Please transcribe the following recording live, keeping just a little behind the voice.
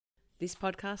This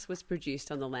podcast was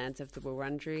produced on the lands of the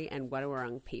Wurundjeri and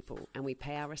Wadawurrung people, and we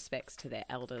pay our respects to their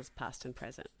elders, past and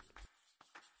present.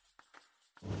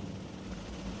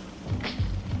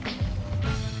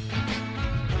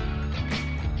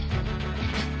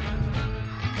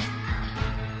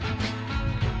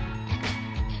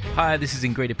 Hi, this is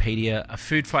Ingredipedia, a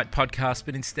food fight podcast,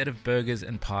 but instead of burgers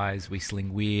and pies, we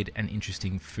sling weird and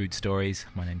interesting food stories.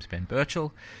 My name's Ben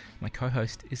Birchall. My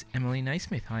co-host is Emily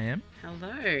Naismith. Hi, Em.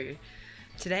 Hello.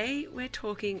 Today we're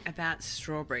talking about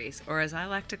strawberries, or as I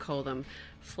like to call them,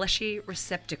 fleshy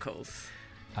receptacles.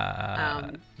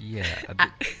 Yeah.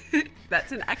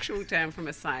 That's an actual term from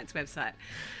a science website.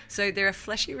 So they're a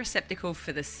fleshy receptacle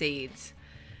for the seeds,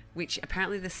 which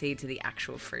apparently the seeds are the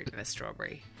actual fruit of a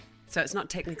strawberry. So it's not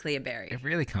technically a berry. It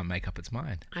really can't make up its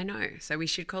mind. I know. So we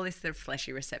should call this the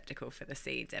fleshy receptacle for the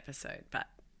seeds episode. But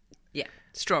yeah,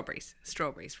 strawberries.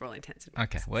 Strawberries for all intents and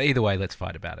purposes. Okay, well, either way, let's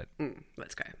fight about it.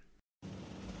 Let's go.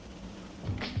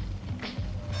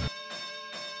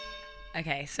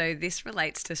 Okay, so this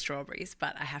relates to strawberries,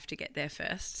 but I have to get there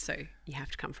first. So you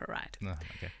have to come for a ride. Oh,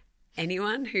 okay.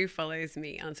 Anyone who follows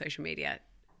me on social media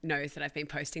knows that I've been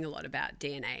posting a lot about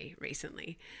DNA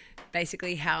recently.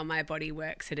 Basically, how my body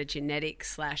works at a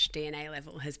genetic/DNA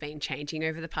level has been changing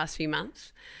over the past few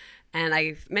months. And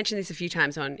I've mentioned this a few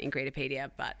times on Ingredipedia,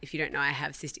 but if you don't know, I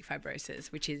have cystic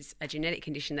fibrosis, which is a genetic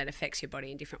condition that affects your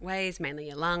body in different ways, mainly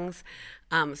your lungs.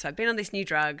 So I've been on this new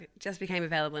drug, just became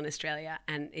available in Australia,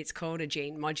 and it's called a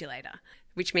gene modulator,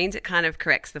 which means it kind of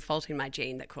corrects the fault in my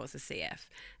gene that causes CF.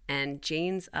 And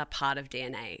genes are part of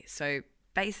DNA. So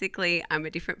basically, I'm a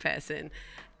different person,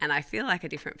 and I feel like a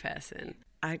different person.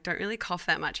 I don't really cough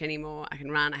that much anymore. I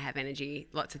can run, I have energy,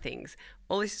 lots of things.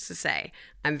 All this is to say,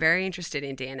 I'm very interested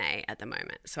in DNA at the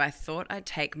moment. So I thought I'd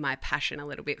take my passion a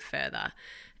little bit further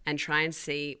and try and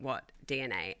see what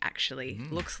DNA actually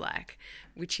looks like,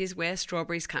 which is where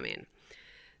strawberries come in.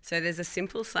 So there's a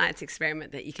simple science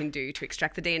experiment that you can do to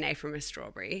extract the DNA from a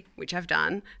strawberry, which I've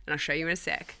done, and I'll show you in a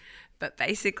sec. But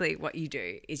basically what you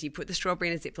do is you put the strawberry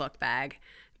in a Ziploc bag,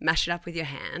 mash it up with your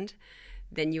hand,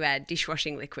 then you add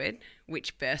dishwashing liquid,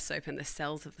 which bursts open the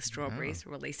cells of the strawberries,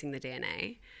 releasing the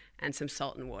DNA, and some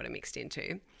salt and water mixed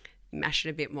into. Mash it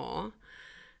a bit more,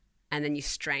 and then you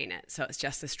strain it. So it's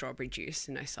just the strawberry juice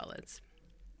and no solids.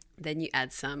 Then you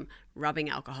add some rubbing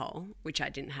alcohol, which I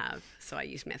didn't have, so I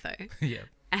used Metho. Yeah.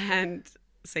 And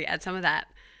so you add some of that,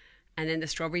 and then the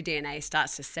strawberry DNA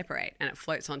starts to separate and it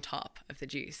floats on top of the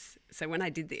juice. So when I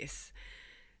did this,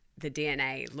 the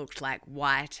DNA looked like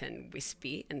white and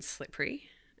wispy and slippery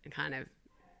and kind of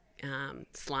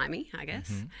slimy, I guess.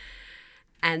 Mm-hmm.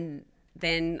 And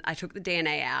then I took the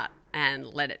DNA out and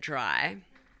let it dry.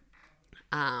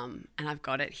 And I've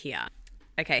got it here.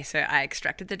 Okay, so I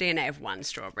extracted the DNA of one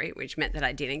strawberry, which meant that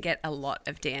I didn't get a lot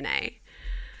of DNA.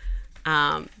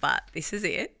 But this is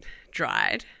it,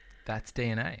 dried. That's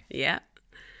DNA. Yeah.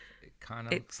 It kind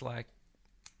of looks like,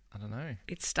 I don't know.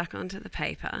 It's stuck onto the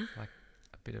paper. Like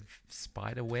a bit of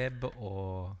spider web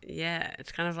or... Yeah,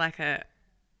 it's kind of like I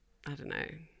don't know,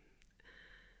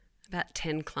 about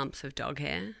 10 clumps of dog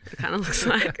hair. It kind of looks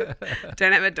like.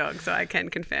 Don't have a dog, so I can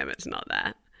confirm it's not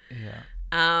that. Yeah.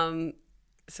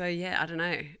 So, yeah, I don't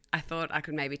know. I thought I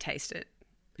could maybe taste it.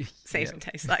 Seems to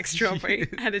taste like strawberry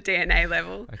at a DNA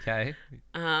level. Okay.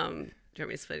 Do you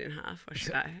want me to split it in half, or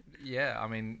should I? Yeah, I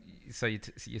mean, so you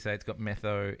say it's got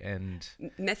metho and...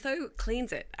 Metho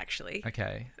cleans it, actually.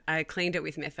 Okay. I cleaned it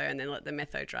with metho and then let the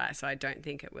metho dry, so I don't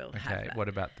think it will have that. Okay, what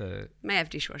about the... May have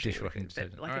dishwashing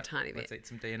detergent. But like a tiny bit. Let's eat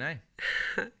some DNA.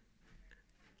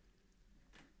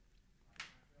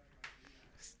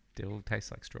 Still tastes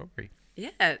like strawberry. Yeah,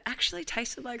 it actually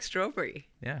tasted like strawberry.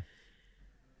 Yeah.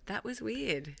 That was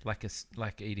weird. Like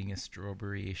eating a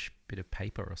strawberry-ish bit of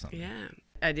paper or something. Yeah.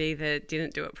 I either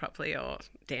didn't do it properly or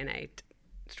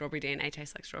strawberry DNA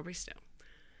tastes like strawberry still.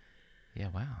 Yeah,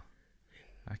 wow.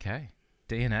 Okay.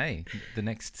 DNA, the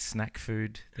next snack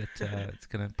food that it's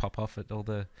going to pop off at all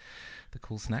the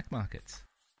cool snack markets.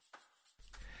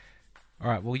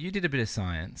 All right, well, you did a bit of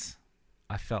science.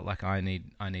 I felt like I need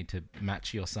to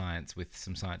match your science with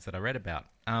some science that I read about.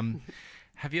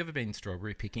 Have you ever been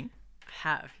strawberry picking?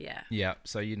 Have, yeah. Yeah,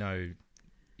 so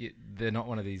they're not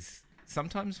one of these...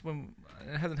 Sometimes when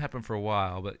it hasn't happened for a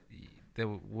while, but there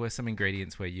were some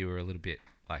ingredients where you were a little bit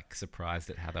like surprised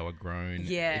at how they were grown.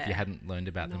 Yeah. If you hadn't learned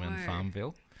about them in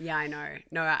Farmville. Yeah, I know.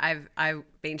 No, I've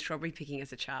been strawberry picking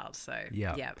as a child, so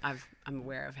yeah, I'm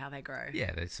aware of how they grow.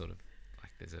 Yeah, they're sort of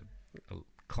like there's a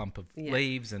clump of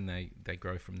leaves and they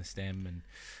grow from the stem,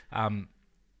 and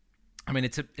I mean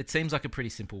it seems like a pretty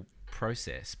simple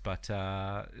process, but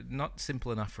not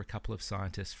simple enough for a couple of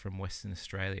scientists from Western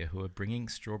Australia who are bringing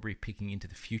strawberry picking into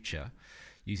the future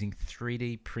using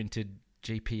 3D printed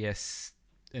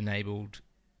GPS-enabled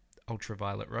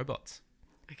ultraviolet robots.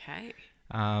 Okay.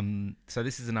 So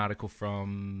this is an article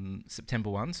from September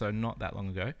 1, so not that long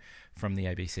ago, from the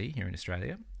ABC here in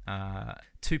Australia.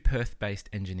 Two Perth-based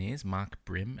engineers, Mark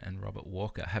Brim and Robert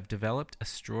Walker, have developed a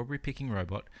strawberry picking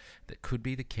robot that could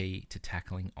be the key to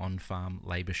tackling on-farm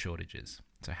labour shortages.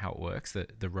 So how it works,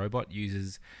 the robot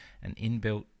uses an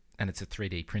inbuilt, and it's a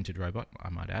 3D printed robot, I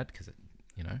might add, because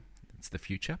it's the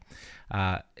future.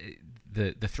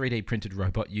 The 3D printed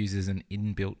robot uses an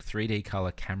inbuilt 3D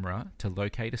colour camera to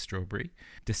locate a strawberry,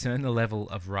 discern the level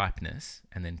of ripeness,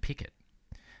 and then pick it.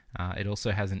 It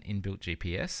also has an inbuilt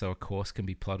GPS, so a course can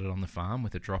be plotted on the farm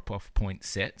with a drop-off point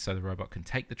set, so the robot can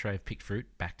take the tray of picked fruit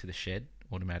back to the shed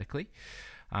automatically.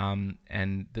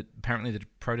 Apparently the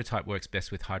prototype works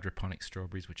best with hydroponic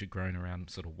strawberries, which are grown around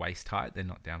sort of waist height. They're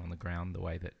not down on the ground the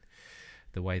way that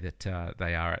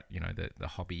they are at the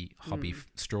hobby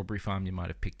strawberry farm you might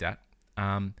have picked at.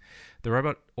 The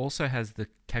robot also has the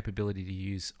capability to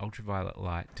use ultraviolet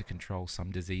light to control some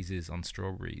diseases on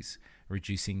strawberries,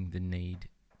 reducing the need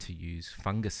to use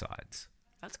fungicides.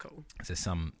 That's cool. So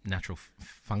some natural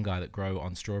fungi that grow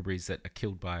on strawberries that are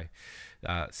killed by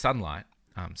sunlight,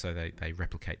 so they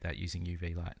replicate that using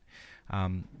UV light.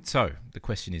 So the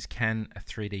question is, can a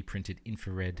 3D printed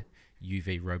infrared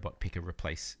UV robot picker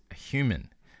replace a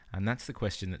human? And that's the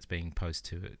question that's being posed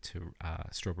to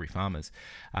strawberry farmers.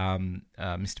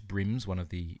 Mr. Brims, one of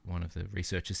the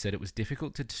researchers, said it was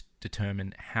difficult to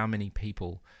determine how many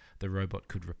people the robot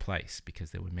could replace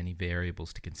because there were many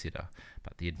variables to consider.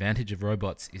 But the advantage of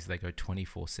robots is they go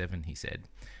 24/7, he said.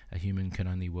 A human can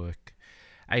only work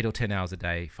 8 or 10 hours a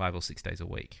day, 5 or 6 days a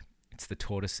week. It's the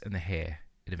tortoise and the hare.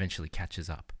 It eventually catches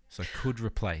up. So could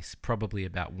replace probably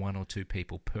about 1 or 2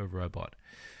 people per robot.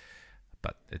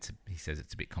 But he says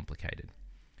it's a bit complicated.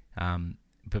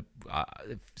 But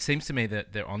it seems to me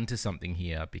that they're onto something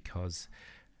here because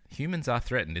humans are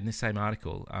threatened. In this same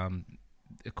article,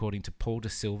 according to Paul De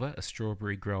Silva, a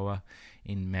strawberry grower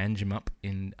in Manjimup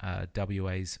in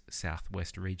WA's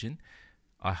southwest region,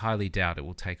 I highly doubt it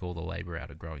will take all the labour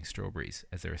out of growing strawberries,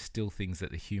 as there are still things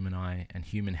that the human eye and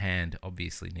human hand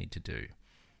obviously need to do.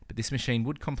 But this machine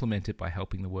would complement it by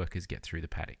helping the workers get through the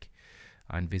paddock.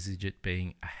 I envisage it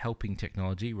being a helping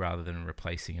technology rather than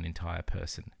replacing an entire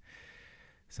person.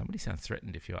 Somebody sounds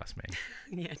threatened if you ask me.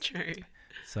 Yeah, true.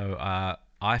 So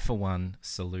I, for one,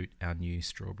 salute our new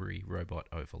strawberry robot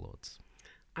overlords.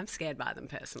 I'm scared by them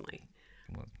personally.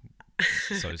 Well,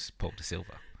 so's Paul De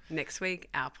Silva. Next week,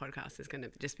 our podcast is going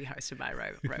to just be hosted by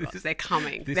robots. They're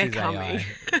coming. This They're is coming. AI.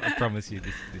 I promise you,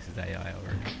 this is AI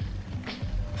already.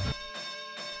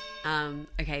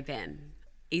 Okay, Ben.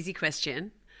 Easy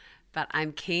question, but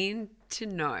I'm keen to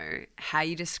know how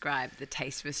you describe the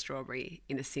taste of a strawberry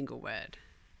in a single word.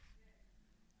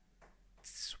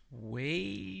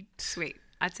 Sweet. Sweet.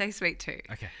 I'd say sweet too.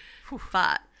 Okay.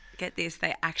 But get this,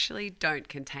 they actually don't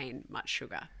contain much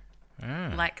sugar.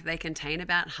 Like they contain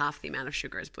about half the amount of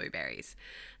sugar as blueberries.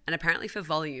 And apparently for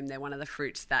volume, they're one of the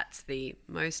fruits that's the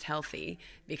most healthy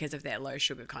because of their low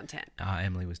sugar content.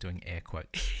 Emily was doing air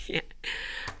quotes. Yeah.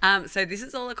 So this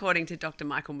is all according to Dr.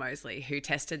 Michael Mosley, who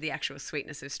tested the actual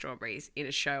sweetness of strawberries in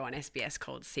a show on SBS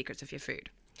called Secrets of Your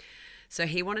Food. So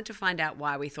he wanted to find out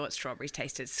why we thought strawberries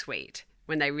tasted sweet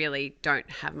when they really don't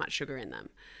have much sugar in them.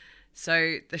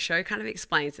 So the show kind of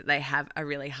explains that they have a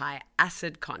really high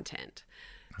acid content.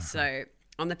 So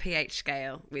on the pH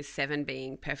scale, with 7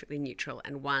 being perfectly neutral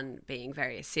and 1 being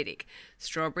very acidic,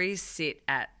 strawberries sit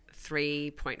at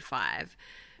 3.5,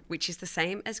 which is the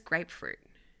same as grapefruit,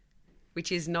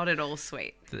 which is not at all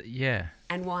sweet. Yeah.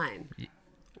 And wine.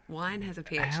 Wine has a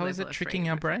pH level How is it tricking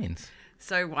our brains?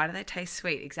 So why do they taste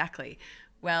sweet? Exactly.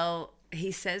 Well,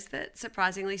 he says that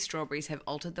surprisingly strawberries have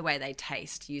altered the way they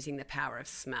taste using the power of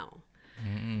smell.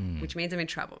 Which means I'm in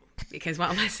trouble because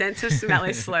while my sense of smell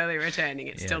is slowly returning,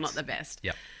 it's still not the best.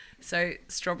 Yep. So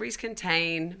strawberries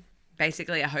contain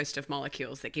basically a host of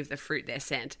molecules that give the fruit their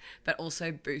scent, but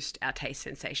also boost our taste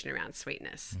sensation around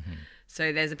sweetness.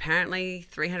 So there's apparently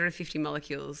 350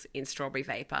 molecules in strawberry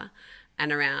vapor,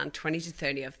 and around 20 to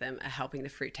 30 of them are helping the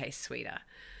fruit taste sweeter.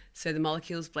 So the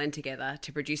molecules blend together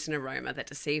to produce an aroma that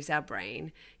deceives our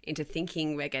brain into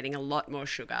thinking we're getting a lot more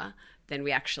sugar than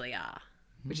we actually are,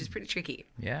 which is pretty tricky.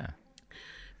 Yeah.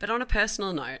 But on a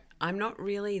personal note, I'm not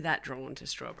really that drawn to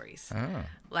strawberries. Oh.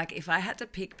 Like if I had to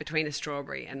pick between a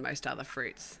strawberry and most other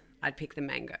fruits, I'd pick the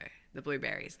mango, the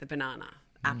blueberries, the banana,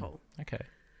 apple. Okay.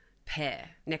 pear,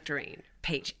 nectarine,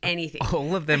 peach, anything.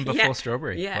 All of them before Yeah.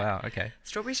 strawberry? Yeah. Wow, okay.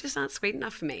 Strawberries just aren't sweet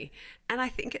enough for me. And I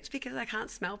think it's because I can't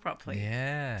smell properly.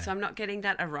 Yeah. So I'm not getting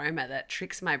that aroma that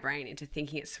tricks my brain into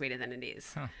thinking it's sweeter than it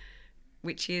is,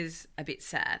 which is a bit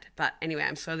sad. But anyway,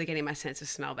 I'm slowly getting my sense of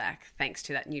smell back thanks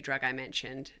to that new drug I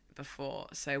mentioned before.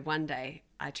 So one day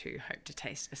I too hope to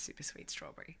taste a super sweet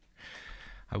strawberry.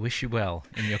 I wish you well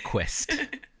in your quest.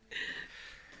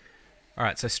 All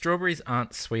right, so strawberries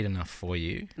aren't sweet enough for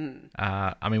you.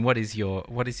 I mean, what is your,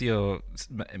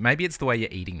 maybe it's the way you're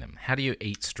eating them. How do you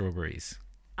eat strawberries?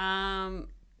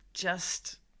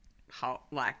 Just whole,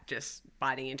 like just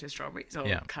biting into strawberries or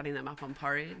cutting them up on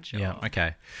porridge. Yeah,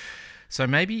 okay. So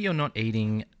maybe you're not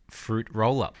eating fruit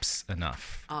roll-ups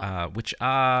enough,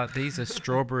 these are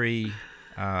strawberry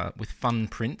with fun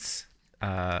prints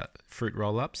fruit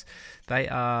roll-ups. They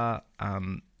are,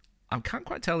 I can't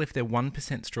quite tell if they're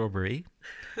 1% strawberry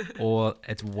or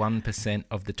it's 1%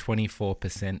 of the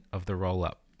 24% of the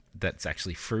roll-up that's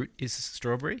actually fruit is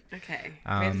strawberry. Okay.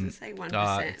 Where does it say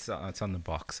 1%? It's on the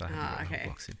box. I haven't got the okay.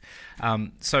 box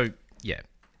in. So, yeah.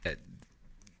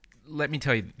 Let me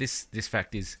tell you, this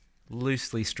fact is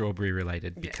loosely strawberry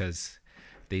related because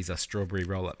these are strawberry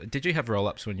roll-up. Did you have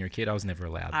roll-ups when you were a kid? I was never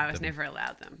allowed them. I was never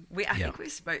allowed them. I think we've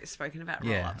spoken about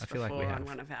roll-ups before on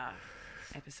one of our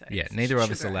episodes. Yeah, neither of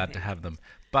us are allowed to have them.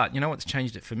 But you know what's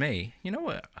changed it for me? You know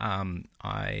what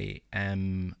I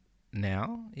am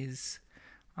now is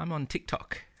I'm on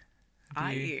TikTok.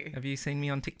 Are you? Have you seen me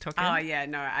on TikTok? Oh, yeah,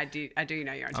 no, I do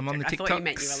know you're on TikTok. I'm on the I thought you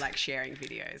meant TikToks. you were like sharing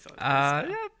videos or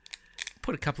Yeah,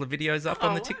 put a couple of videos up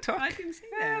on the TikTok. I didn't see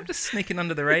Yeah, them. I'm just sneaking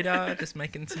under the radar, just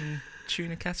making some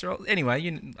tuna casserole.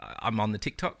 Anyway, I'm on the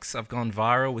TikToks. I've gone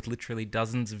viral with literally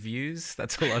dozens of views.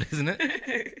 That's a lot, isn't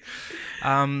it?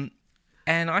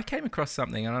 And I came across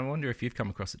something, and I wonder if you've come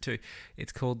across it too.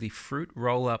 It's called the Fruit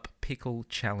Roll-Up Pickle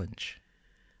Challenge.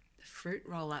 The Fruit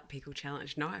Roll-Up Pickle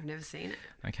Challenge. No, I've never seen it.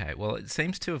 Okay, well, it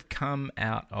seems to have come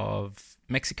out of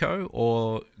Mexico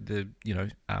or the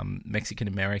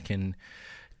Mexican-American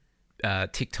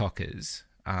TikTokers.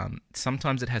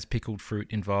 Sometimes it has pickled fruit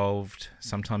involved.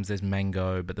 Sometimes there's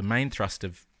mango. But the main thrust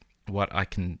of what I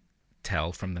can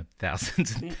tell from the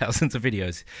thousands and thousands of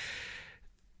videos,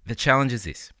 the challenge is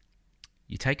this.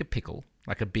 You take a pickle,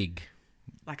 like a big...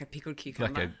 Like a pickled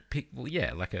cucumber?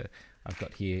 I've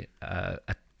got here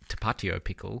a tapatio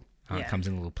pickle. It comes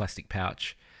in a little plastic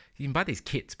pouch. You can buy these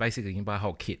kits. Basically, you can buy a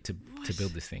whole kit to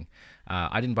build this thing.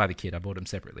 I didn't buy the kit. I bought them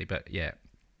separately. But yeah,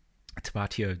 a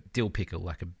tapatio dill pickle,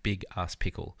 like a big ass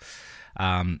pickle.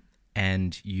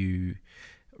 And you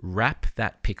wrap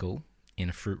that pickle in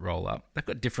a fruit roll-up. They've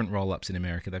got different roll-ups in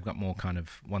America. They've got more kind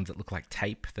of ones that look like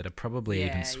tape that are probably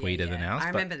even sweeter than ours. I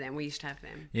remember them. We used to have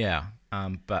them. Yeah.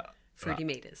 Fruity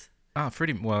meters.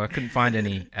 Fruity. Well, I couldn't find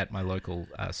any at my local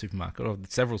supermarket or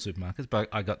several supermarkets, but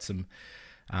I got some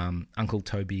Uncle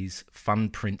Toby's Fun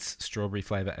Prints strawberry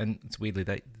flavour, and it's weirdly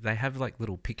they have like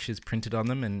little pictures printed on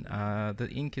them, and the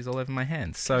ink is all over my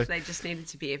hands. So they just needed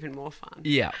to be even more fun.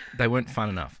 Yeah, they weren't fun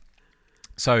enough.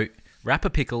 So wrap a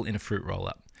pickle in a fruit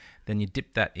roll-up. Then you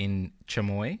dip that in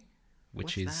chamoy,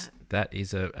 which is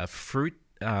a fruit.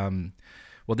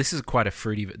 Well, this is quite a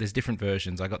fruity. There's different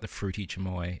versions. I got the fruity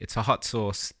chamoy. It's a hot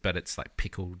sauce, but it's like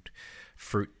pickled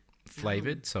fruit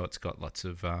flavored. So it's got lots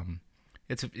of.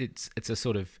 It's a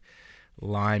sort of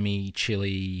limey,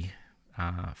 chili,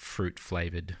 fruit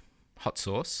flavored hot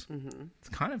sauce. Mm-hmm. It's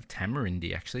kind of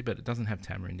tamarindy actually, but it doesn't have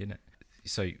tamarind in it.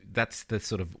 So that's the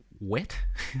sort of wet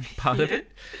part of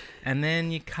it. And then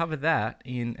you cover that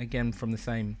in, again, from the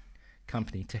same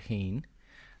company, Tajín,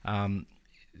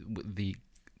 the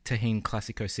Tajín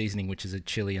Classico seasoning, which is a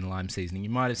chili and lime seasoning.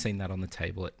 You might have seen that on the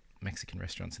table at Mexican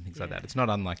restaurants and things like that. It's not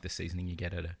unlike the seasoning you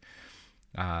get at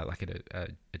a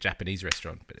Japanese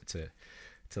restaurant, but it's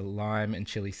a lime and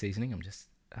chili seasoning.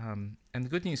 And the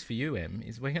good news for you, Em,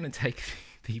 is we're going to take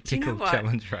the pickle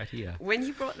challenge right here. When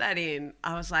you brought that in,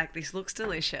 I was like, this looks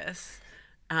delicious,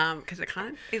 because it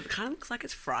kind of looks like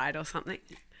it's fried or something.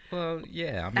 Well,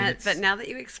 yeah. I mean, but now that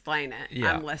you explain it,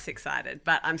 I'm less excited,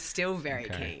 but I'm still very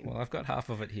keen. Well, I've got half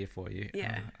of it here for you.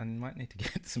 Yeah. I might need to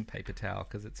get some paper towel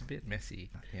because it's a bit messy.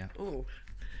 Yeah. Ooh,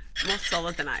 more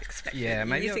solid than I expected. Yeah,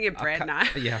 maybe You're using a bread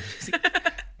knife. Yeah,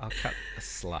 I'll cut a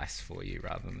slice for you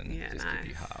rather than just give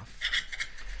you half.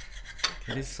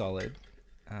 It is solid.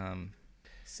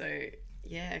 So,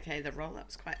 the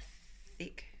roll-up's quite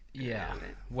thick. Yeah.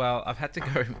 Well, I've had to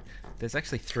go... There's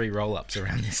actually 3 roll-ups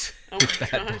around this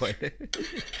bad boy.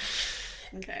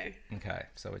 Okay. Okay,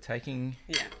 so we're taking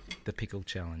the pickle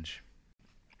challenge.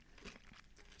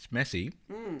 It's messy.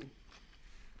 I'm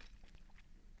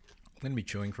going to be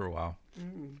chewing for a while.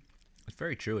 It's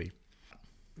very chewy.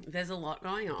 There's a lot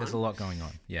going on. There's a lot going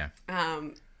on. Yeah.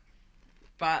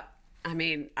 But I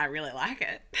mean, I really like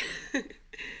it.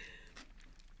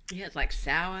 Yeah, it's like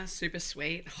sour, super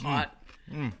sweet, hot,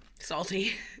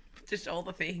 salty, just all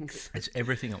the things. It's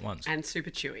everything at once. And super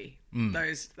chewy.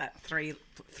 That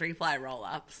three ply roll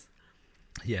ups.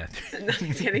 Yeah.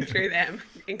 Nothing's getting through them,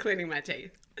 including my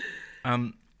teeth.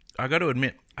 I got to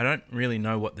admit, I don't really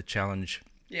know what the challenge.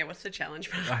 Yeah, what's the challenge?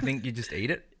 I think you just eat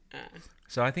it.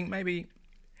 So I think maybe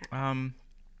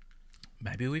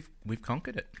we've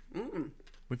conquered it.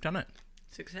 We've done it.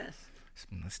 Success.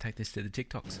 Let's take this to the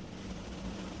TikToks.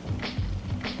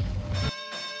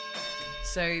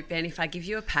 So, Ben, if I give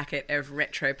you a packet of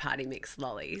retro party mix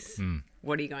lollies,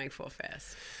 what are you going for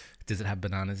first? Does it have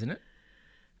bananas in it?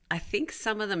 I think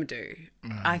some of them do.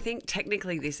 I think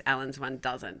technically this Allen's one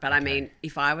doesn't. But I mean,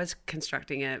 if I was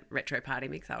constructing a retro party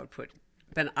mix, I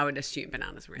would assume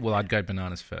bananas were in Well, there. I'd go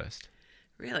bananas first.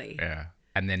 Really? Yeah.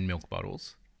 And then milk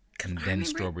bottles. And I then remember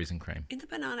strawberries and cream. In the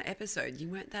banana episode, you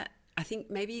weren't that... I think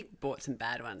maybe you bought some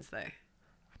bad ones, though.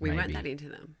 We weren't Maybe. that into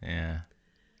them. Yeah.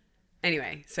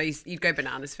 Anyway, so you'd go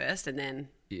bananas first and then...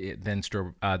 Yeah,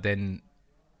 then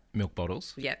milk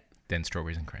bottles. Yep. Then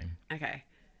strawberries and cream. Okay.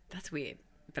 That's weird.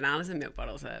 Bananas and milk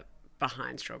bottles are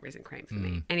behind strawberries and cream for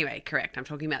me. Anyway, correct. I'm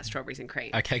talking about strawberries and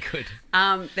cream. Okay, good.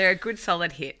 They're a good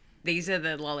solid hit. These are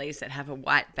the lollies that have a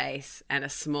white base and a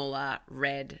smaller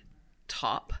red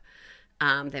top.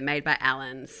 They're made by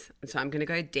Allen's. And so I'm going to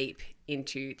go deep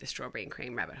into the strawberry and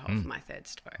cream rabbit hole for my third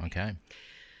story. Okay.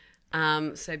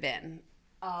 So, Ben,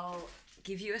 I'll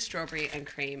give you a strawberry and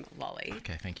cream lolly.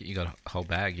 Okay, thank you. You got a whole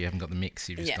bag. You haven't got the mix.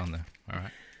 You've just done the... All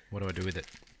right. What do I do with it?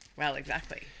 Well,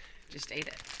 exactly. Just eat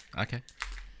it. Okay.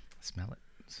 Smell it.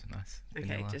 It's nice. Okay,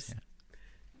 Vanilla,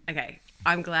 Okay,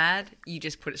 I'm glad you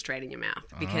just put it straight in your mouth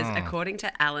because according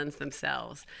to Allen's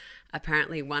themselves,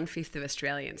 apparently 1/5 of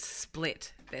Australians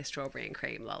split their strawberry and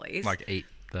cream lollies, Like eat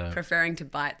the... preferring to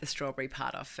bite the strawberry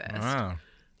part off first. Oh.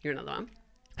 You're another one,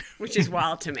 which is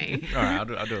wild to me. All right,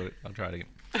 I'll do it. I'll try it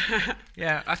again.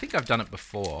 Yeah, I think I've done it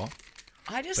before.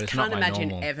 I just But it's not can't my imagine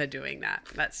normal. ever doing that.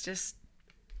 That's just...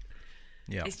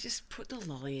 Yeah. It's just put the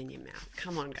lolly in your mouth.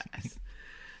 Come on, guys.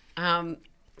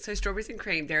 So strawberries and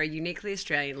cream, they're a uniquely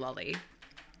Australian lolly.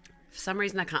 For some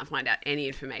reason, I can't find out any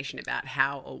information about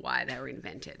how or why they were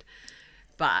invented.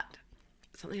 But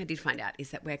something I did find out is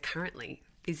that we're currently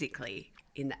physically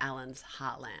in the Allen's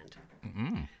heartland.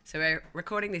 So we're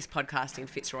recording this podcast in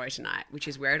Fitzroy tonight, which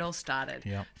is where it all started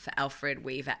for Alfred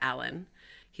Weaver Allen.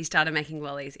 He started making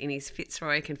lollies in his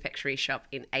Fitzroy confectionery shop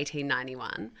in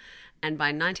 1891. And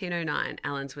by 1909,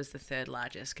 Allen's was the third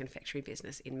largest confectionery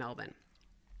business in Melbourne.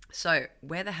 So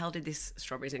where the hell did this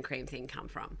strawberries and cream thing come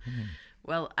from?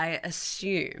 Well, I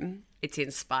assume it's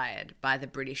inspired by the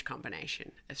British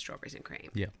combination of strawberries and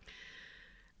cream. Yeah.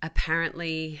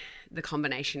 Apparently, the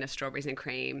combination of strawberries and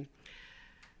cream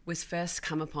was first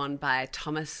come upon by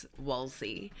Thomas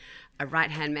Wolsey, a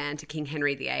right-hand man to King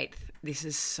Henry VIII. This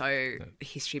is so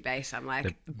history-based. I'm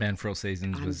like... The Man for All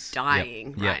Seasons I'm was...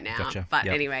 dying right now. Gotcha. But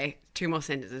anyway, 2 more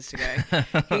sentences to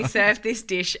go. He served this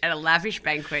dish at a lavish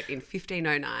banquet in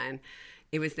 1509.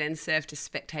 It was then served to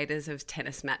spectators of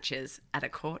tennis matches at a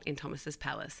court in Thomas's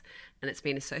Palace, and it's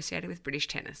been associated with British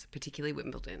tennis, particularly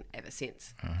Wimbledon, ever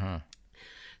since.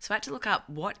 So I had to look up,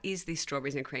 what is this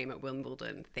strawberries and cream at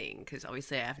Wimbledon thing? Because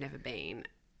obviously I've never been,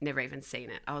 never even seen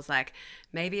it. I was like,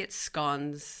 maybe it's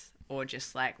scones or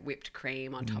just like whipped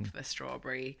cream on top of a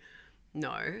strawberry.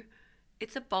 No,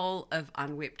 it's a bowl of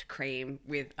unwhipped cream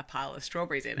with a pile of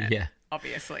strawberries in it. Yeah.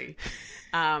 Obviously.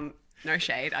 No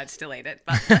shade, I'd still eat it,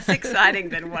 but less exciting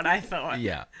than what I thought.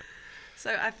 Yeah.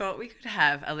 So I thought we could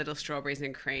have a little strawberries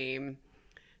and cream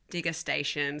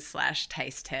degustation /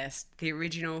 taste test, the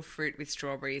original fruit with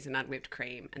strawberries and unwhipped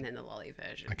cream, and then the lolly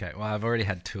version. Okay, well, I've already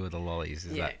had 2 of the lollies.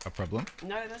 Is Yeah. that a problem?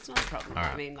 No, that's not a problem. All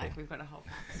right, I mean, like, cool. we've got a whole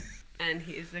packet. And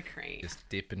here's the cream. Just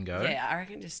dip and go? Yeah, I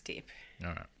reckon just dip.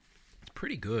 All right. It's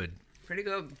pretty good. Pretty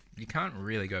good. You can't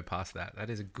really go past that. That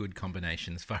is a good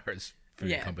combination as far as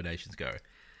food combinations go.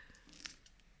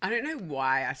 I don't know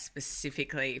why I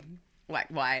specifically... Like,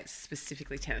 why it's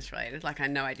specifically tennis related. Like, I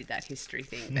know I did that history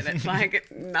thing, but it's like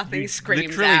nothing You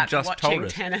screams literally out just watching told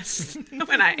us. tennis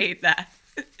when I eat that.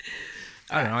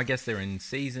 I don't know. I guess they're in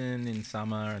season in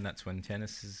summer, and that's when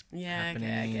tennis is Yeah, happening.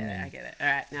 okay, I get it, and I get it. All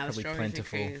right, now the probably strawberries and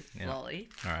plentiful. cream Yeah. lolly.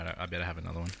 All right, I better have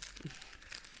another one.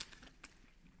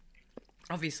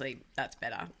 Obviously, that's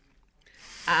better.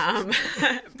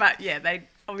 But yeah, they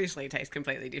obviously taste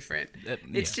completely different.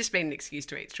 It's yeah. just been an excuse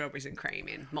to eat strawberries and cream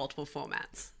in multiple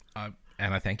formats.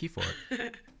 And I thank you for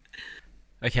it.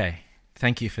 Okay,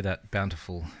 thank you for that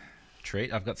bountiful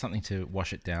treat. I've got something to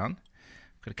wash it down.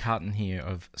 I've got a carton here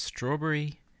of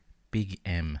strawberry Big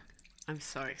M. I'm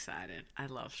so excited. I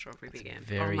love strawberry Big M. Oh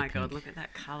very my God, pink. look at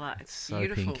that colour. It's So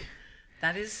beautiful. pink.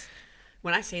 That is,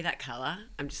 when I see that colour,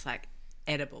 I'm just like,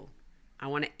 edible. I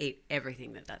want to eat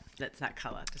everything that's that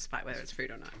colour, despite whether it's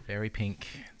food or not. Very pink.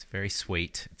 It's very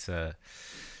sweet. It's a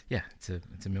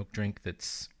milk drink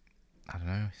that's, I don't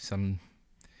know, some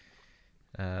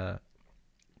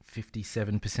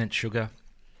 57% sugar.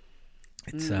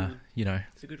 It's It's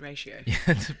a good ratio.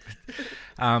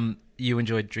 You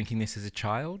enjoyed drinking this as a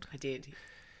child? I did.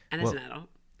 And as an adult.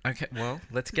 Okay, well,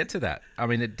 let's get to that. I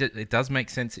mean, it does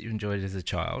make sense that you enjoyed it as a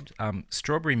child.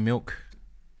 Strawberry milk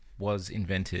was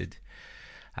invented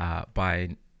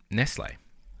by Nestle.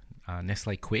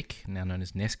 Nestle Quick, now known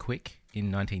as Nesquik,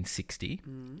 in 1960.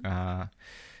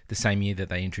 The same year that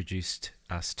they introduced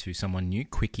us to someone new,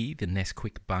 Quickie, the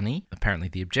Nesquik bunny. Apparently,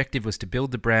 the objective was to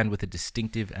build the brand with a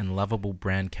distinctive and lovable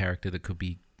brand character that could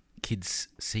be kids'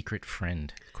 secret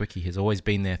friend. Quickie has always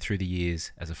been there through the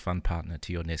years as a fun partner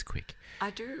to your Nesquik.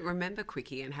 I do remember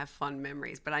Quickie and have fond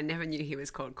memories, but I never knew he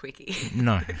was called Quickie.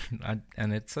 No,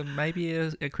 and it's maybe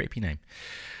a creepy name.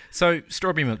 So,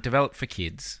 strawberry milk developed for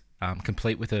kids,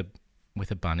 complete with a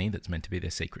bunny that's meant to be their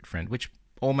secret friend, which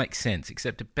all makes sense,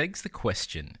 except it begs the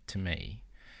question to me,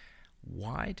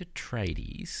 why do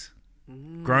tradies,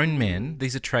 grown men,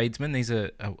 these are tradesmen, these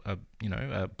are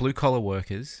blue-collar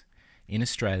workers in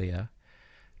Australia,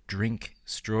 drink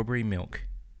strawberry milk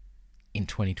in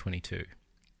 2022?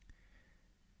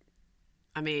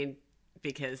 I mean,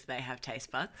 because they have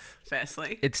taste buds,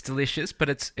 firstly. It's delicious,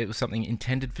 but it was something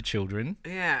intended for children.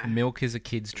 Yeah. Milk is a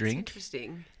kid's drink.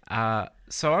 Interesting.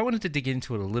 So I wanted to dig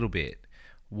into it a little bit,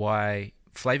 why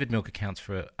flavoured milk accounts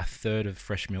for a third of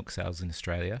fresh milk sales in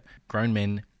Australia. Grown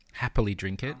men happily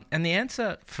drink it. And the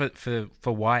answer for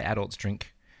why adults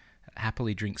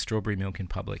happily drink strawberry milk in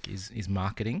public is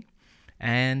marketing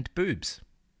and boobs.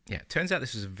 Yeah, it turns out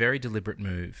this was a very deliberate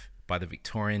move by the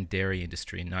Victorian dairy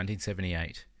industry in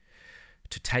 1978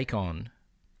 to take on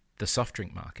the soft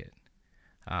drink market.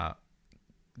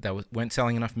 They weren't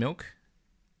selling enough milk.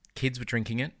 Kids were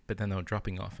drinking it, but then they were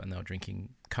dropping off and they were drinking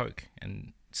Coke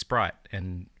and Sprite.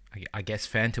 And I guess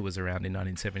Fanta was around in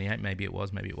 1978. Maybe it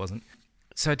was, maybe it wasn't.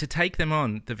 So to take them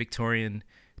on, the Victorian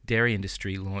dairy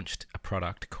industry launched a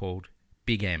product called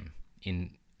Big M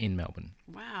in Melbourne.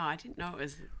 Wow, I didn't know it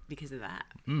was because of that.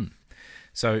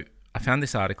 So I found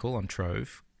this article on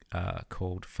Trove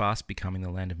called Fast Becoming the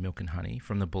Land of Milk and Honey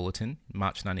from the Bulletin,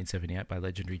 March 1978, by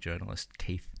legendary journalist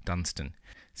Keith Dunstan.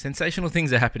 Sensational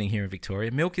things are happening here in Victoria.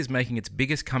 Milk is making its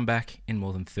biggest comeback in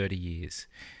more than 30 years.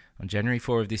 On January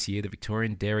 4 of this year, the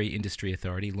Victorian Dairy Industry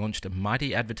Authority launched a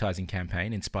mighty advertising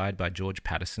campaign inspired by George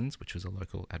Patterson's, which was a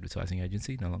local advertising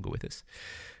agency, no longer with us.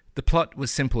 The plot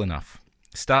was simple enough.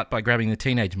 Start by grabbing the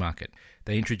teenage market.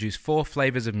 They introduced 4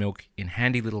 flavours of milk in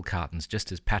handy little cartons,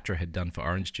 just as Patra had done for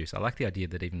orange juice. I like the idea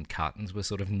that even cartons were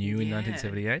sort of new in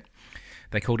 1978.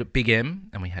 They called it Big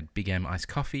M, and we had Big M iced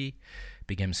coffee,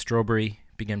 Big M strawberry,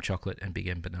 Big M chocolate, and Big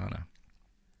M banana.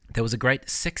 There was a great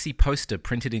sexy poster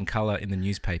printed in colour in the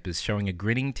newspapers showing a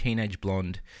grinning teenage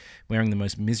blonde wearing the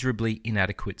most miserably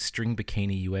inadequate string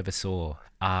bikini you ever saw.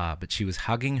 But she was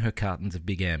hugging her cartons of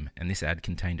Big M, and this ad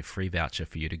contained a free voucher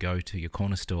for you to go to your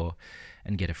corner store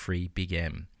and get a free Big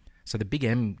M. So the Big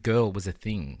M girl was a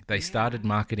thing. They started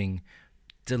marketing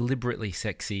deliberately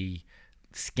sexy,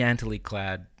 scantily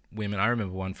clad women. I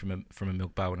remember one from a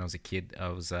milk bar when I was a kid. I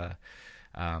was a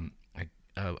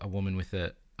woman with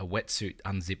a wetsuit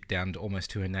unzipped down almost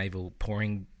to her navel,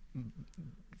 pouring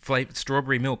flavored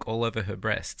strawberry milk all over her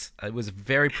breasts. It was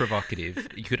very provocative.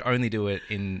 You could only do it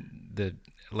in the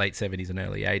late 70s and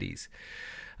early 80s.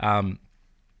 And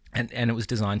it was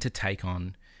designed to take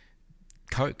on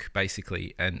Coke,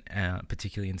 basically, and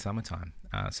particularly in summertime.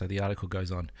 So the article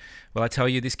goes on. Well, I tell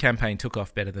you, this campaign took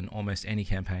off better than almost any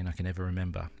campaign I can ever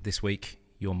remember. This week,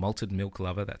 your malted milk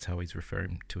lover, that's how he's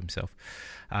referring to himself,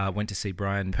 went to see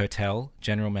Brian Purtell,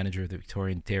 General Manager of the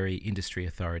Victorian Dairy Industry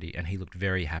Authority, and he looked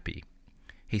very happy.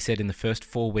 He said in the first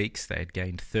 4 weeks they had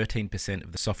gained 13%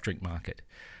 of the soft drink market.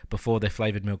 Before, their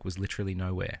flavoured milk was literally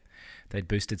nowhere. They'd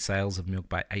boosted sales of milk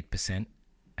by 8%,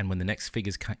 and when the next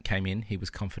figures came in, he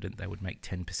was confident they would make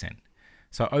 10%.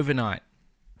 So overnight,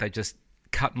 they just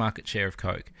cut market share of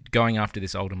Coke, going after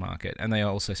this older market. And they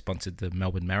also sponsored the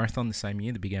Melbourne Marathon the same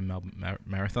year, the Big M Melbourne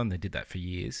Marathon. They did that for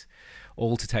years,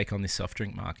 all to take on this soft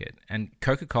drink market. And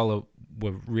Coca-Cola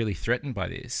were really threatened by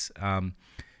this.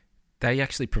 They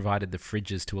actually provided the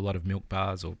fridges to a lot of milk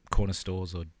bars or corner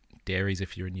stores or dairies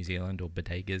if you're in New Zealand, or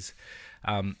bodegas.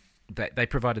 They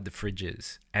provided the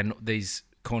fridges, and these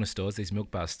corner stores, these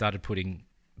milk bars, started putting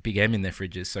Big M in their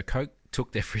fridges. So Coke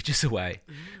took their fridges away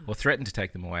or threatened to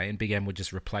take them away, and Big M would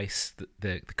just replace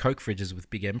the Coke fridges with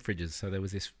Big M fridges. So there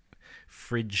was this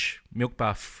milk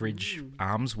bar fridge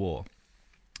arms war.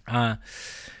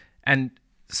 And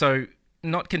so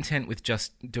not content with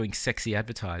just doing sexy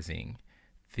advertising,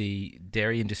 the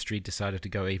dairy industry decided to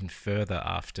go even further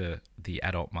after the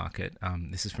adult market.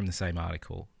 This is from the same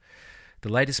article. The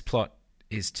latest plot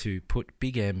is to put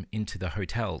Big M into the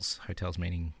hotels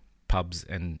meaning pubs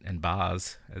and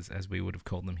bars, as we would have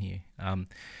called them here.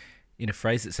 In a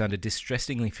phrase that sounded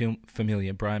distressingly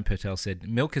familiar, Brian Pertell said,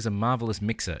 "Milk is a marvellous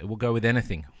mixer. It will go with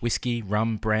anything. Whiskey,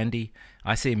 rum, brandy.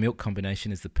 I see a milk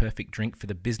combination as the perfect drink for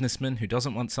the businessman who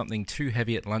doesn't want something too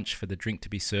heavy at lunch for the drink to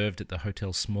be served at the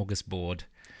hotel smorgasbord."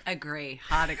 Agree.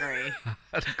 Hard agree.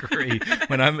 I'd agree.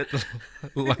 When I'm at the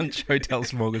lunch hotel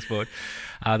smorgasbord,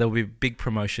 there will be a big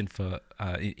promotion for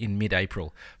in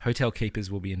mid-April. Hotel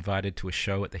keepers will be invited to a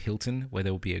show at the Hilton where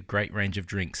there will be a great range of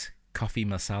drinks. Coffee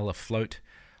masala float,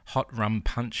 hot rum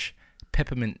punch,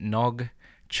 peppermint nog,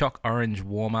 choc orange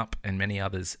warm-up, and many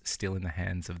others still in the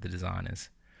hands of the designers.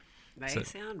 They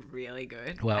sound really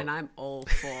good, well, and I'm all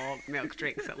for milk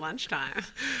drinks at lunchtime.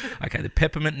 Okay, the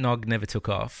peppermint nog never took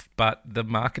off, but the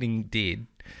marketing did,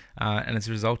 and it's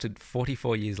resulted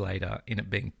 44 years later in it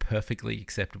being perfectly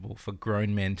acceptable for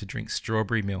grown men to drink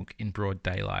strawberry milk in broad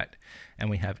daylight,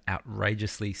 and we have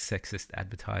outrageously sexist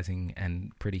advertising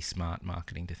and pretty smart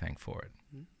marketing to thank for it.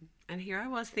 And here I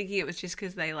was thinking it was just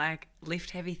because they like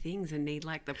lift heavy things and need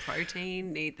like the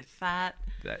protein, need the fat.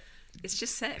 It's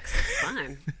just sex. It's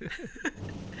fine.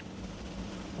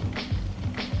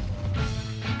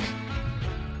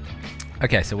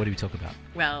 Okay, so what do we talk about?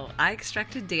 Well, I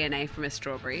extracted DNA from a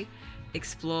strawberry,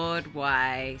 explored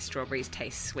why strawberries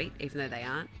taste sweet even though they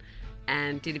aren't,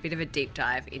 and did a bit of a deep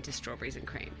dive into strawberries and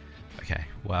cream. Okay,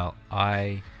 well,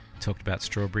 I talked about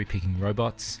strawberry picking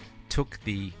robots, took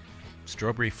the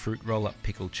strawberry fruit roll-up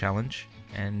pickle challenge,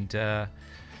 and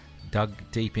dug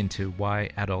deep into why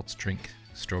adults drink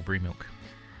strawberry milk.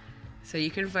 So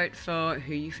you can vote for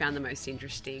who you found the most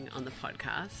interesting on the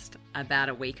podcast. About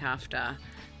a week after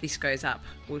this goes up,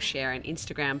 we'll share an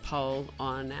Instagram poll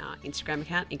on our Instagram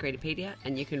account, Ingredipedia,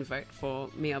 and you can vote for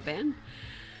me or Ben.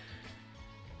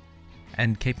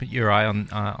 And keep your eye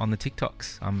on the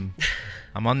TikToks. I'm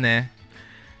on there.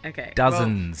 Okay.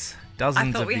 Dozens of views.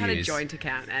 I thought we had a joint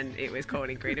account and it was called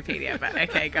Ingredipedia, but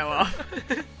okay, go off.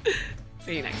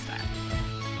 See you next time.